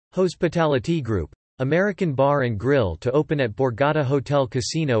Hospitality Group. American Bar and Grill to open at Borgata Hotel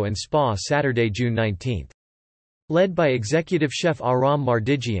Casino and Spa Saturday, June 19. Led by executive chef Aram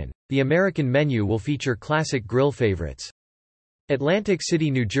Mardigian, the American menu will feature classic grill favorites. Atlantic City,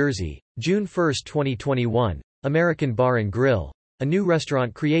 New Jersey, June 1, 2021. American Bar and Grill. A new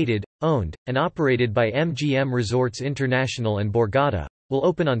restaurant created, owned, and operated by MGM Resorts International and Borgata, will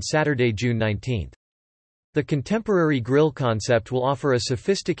open on Saturday, June 19. The contemporary grill concept will offer a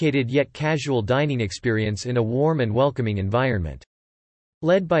sophisticated yet casual dining experience in a warm and welcoming environment.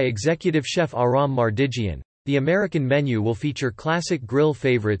 Led by executive chef Aram Mardigian, the American menu will feature classic grill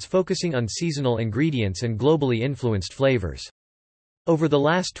favorites focusing on seasonal ingredients and globally influenced flavors. Over the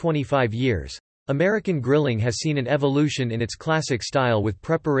last 25 years, American grilling has seen an evolution in its classic style with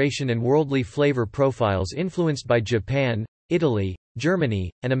preparation and worldly flavor profiles influenced by Japan, Italy, Germany,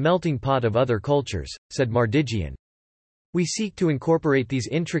 and a melting pot of other cultures, said Mardigian. We seek to incorporate these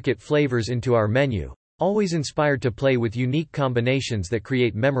intricate flavors into our menu, always inspired to play with unique combinations that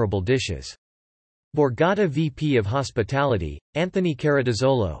create memorable dishes. Borgata VP of Hospitality, Anthony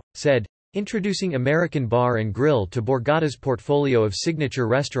Caradizzolo, said, "Introducing American Bar and Grill to Borgata's portfolio of signature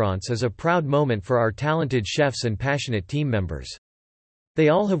restaurants is a proud moment for our talented chefs and passionate team members. They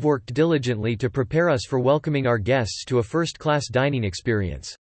all have worked diligently to prepare us for welcoming our guests to a first-class dining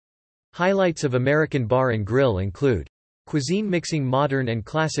experience." Highlights of American Bar and Grill include cuisine mixing modern and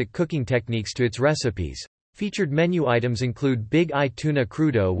classic cooking techniques to its recipes. Featured menu items include Big Eye tuna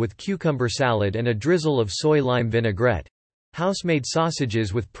crudo with cucumber salad and a drizzle of soy lime vinaigrette, house-made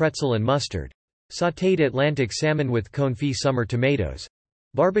sausages with pretzel and mustard, sautéed Atlantic salmon with confit summer tomatoes,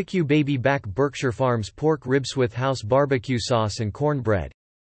 barbecue baby back Berkshire Farms pork ribs with house barbecue sauce and cornbread,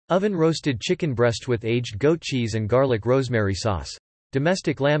 oven-roasted chicken breast with aged goat cheese and garlic rosemary sauce,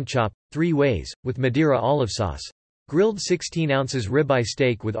 domestic lamb chop, 3 ways, with Madeira olive sauce, grilled 16 ounces ribeye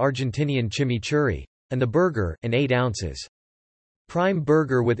steak with Argentinian chimichurri, and the burger, an 8 ounces prime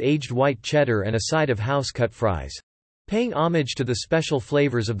burger with aged white cheddar and a side of house-cut fries. Paying homage to the special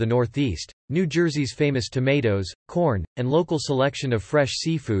flavors of the Northeast, New Jersey's famous tomatoes, corn, and local selection of fresh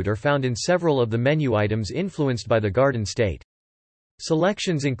seafood are found in several of the menu items influenced by the Garden State.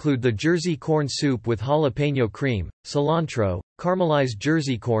 Selections include the Jersey corn soup with jalapeno cream, cilantro, caramelized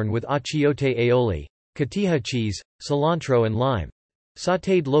Jersey corn with achiote aioli, cotija cheese, cilantro and lime,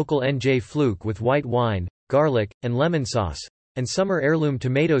 sautéed local NJ fluke with white wine, garlic, and lemon sauce, and summer heirloom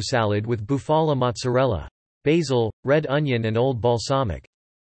tomato salad with bufala mozzarella, basil, red onion and old balsamic.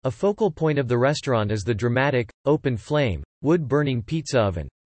 A focal point of the restaurant is the dramatic, open-flame, wood-burning pizza oven,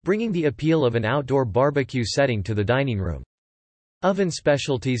 bringing the appeal of an outdoor barbecue setting to the dining room. Oven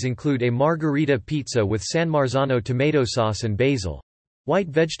specialties include a margherita pizza with San Marzano tomato sauce and basil, white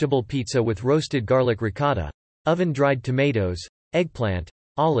vegetable pizza with roasted garlic ricotta, oven-dried tomatoes, eggplant,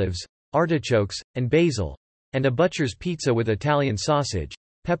 olives, artichokes, and basil, and a butcher's pizza with Italian sausage,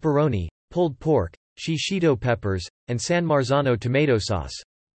 pepperoni, pulled pork, shishito peppers, and San Marzano tomato sauce.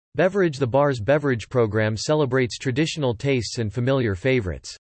 Beverage. The bar's beverage program celebrates traditional tastes and familiar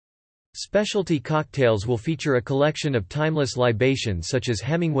favorites. Specialty cocktails will feature a collection of timeless libations such as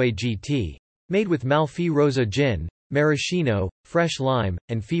Hemingway GT, made with Malfi Rosa gin, maraschino, fresh lime,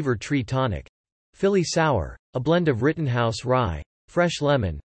 and fever tree tonic. Philly Sour, a blend of Rittenhouse rye, fresh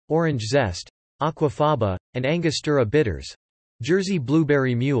lemon, orange zest, aquafaba, and Angostura bitters. Jersey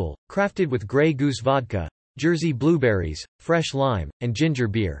Blueberry Mule, crafted with Grey Goose vodka, Jersey blueberries, fresh lime, and ginger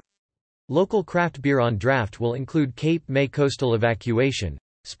beer. Local craft beer on draft will include Cape May Coastal Evacuation,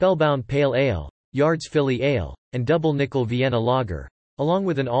 Spellbound Pale Ale, Yards Philly Ale, and Double Nickel Vienna Lager, along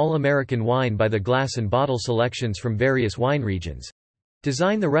with an all-American wine by the glass and bottle selections from various wine regions.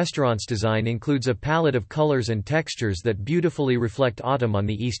 Design. The restaurant's design includes a palette of colors and textures that beautifully reflect autumn on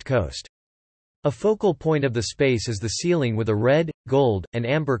the East Coast. A focal point of the space is the ceiling with a red, gold, and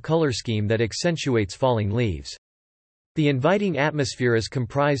amber color scheme that accentuates falling leaves. The inviting atmosphere is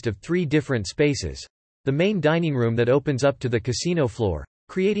comprised of 3 different spaces. The main dining room that opens up to the casino floor,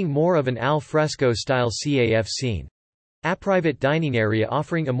 creating more of an al fresco style CAF scene. A private dining area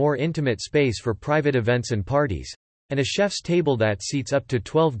offering a more intimate space for private events and parties. And a chef's table that seats up to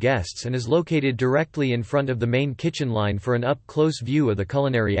 12 guests and is located directly in front of the main kitchen line for an up-close view of the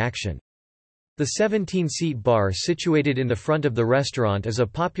culinary action. The 17-seat bar situated in the front of the restaurant is a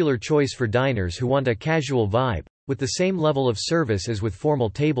popular choice for diners who want a casual vibe, with the same level of service as with formal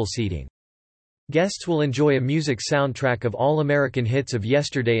table seating. Guests will enjoy a music soundtrack of all American hits of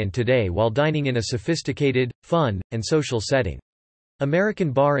yesterday and today while dining in a sophisticated, fun, and social setting.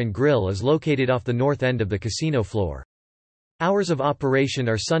 American Bar and Grill is located off the north end of the casino floor. Hours of operation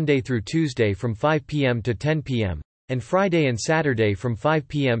are Sunday through Tuesday from 5 p.m. to 10 p.m., and Friday and Saturday from 5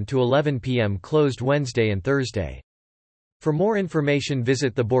 p.m. to 11 p.m. closed Wednesday and Thursday. For more information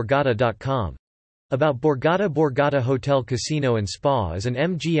visit theborgata.com. About Borgata. Borgata Hotel Casino and Spa is an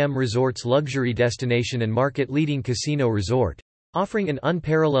MGM Resorts luxury destination and market-leading casino resort, offering an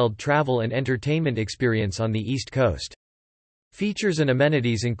unparalleled travel and entertainment experience on the East Coast. Features and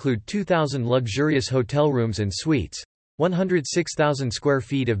amenities include 2,000 luxurious hotel rooms and suites, 106,000 square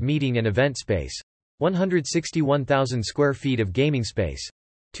feet of meeting and event space, 161,000 square feet of gaming space,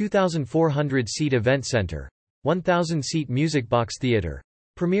 2,400-seat event center, 1,000-seat music box theater,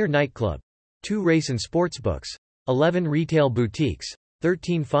 premier nightclub, 2 race and sportsbooks, 11 retail boutiques,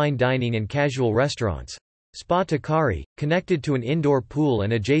 13 fine dining and casual restaurants, Spa Takari, connected to an indoor pool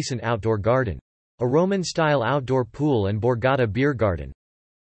and adjacent outdoor garden, a Roman-style outdoor pool and Borgata beer garden.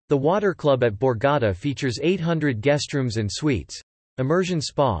 The Water Club at Borgata features 800 guestrooms and suites, Immersion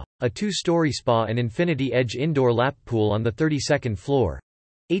Spa, a 2-story spa and Infinity Edge indoor lap pool on the 32nd floor,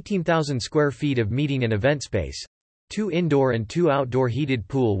 18,000 square feet of meeting and event space, 2 indoor and 2 outdoor heated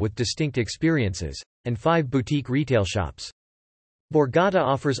pool with distinct experiences, and 5 boutique retail shops. Borgata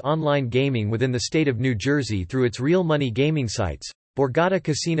offers online gaming within the state of New Jersey through its real money gaming sites,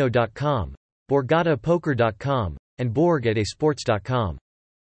 BorgataCasino.com, BorgataPoker.com, and Borg@asports.com.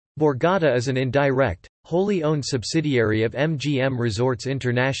 Borgata is an indirect, wholly owned subsidiary of MGM Resorts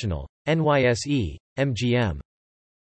International, NYSE, MGM.